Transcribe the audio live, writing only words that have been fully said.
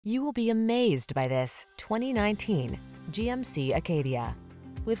You will be amazed by this 2019 GMC Acadia.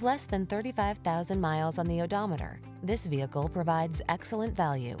 With less than 35,000 miles on the odometer, this vehicle provides excellent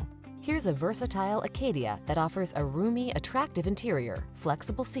value. Here's a versatile Acadia that offers a roomy, attractive interior,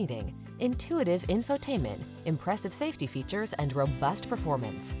 flexible seating, intuitive infotainment, impressive safety features, and robust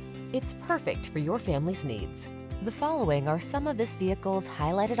performance. It's perfect for your family's needs. The following are some of this vehicle's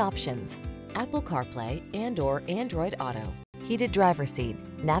highlighted options: Apple CarPlay and/or Android Auto, heated driver's seat,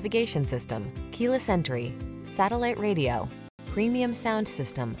 navigation system, keyless entry, satellite radio, premium sound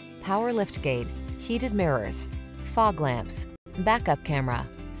system, power liftgate, heated mirrors, fog lamps, backup camera.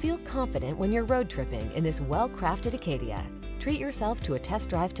 Feel confident when you're road tripping in this well-crafted Acadia. Treat yourself to a test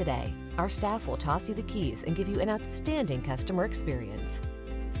drive today. Our staff will toss you the keys and give you an outstanding customer experience.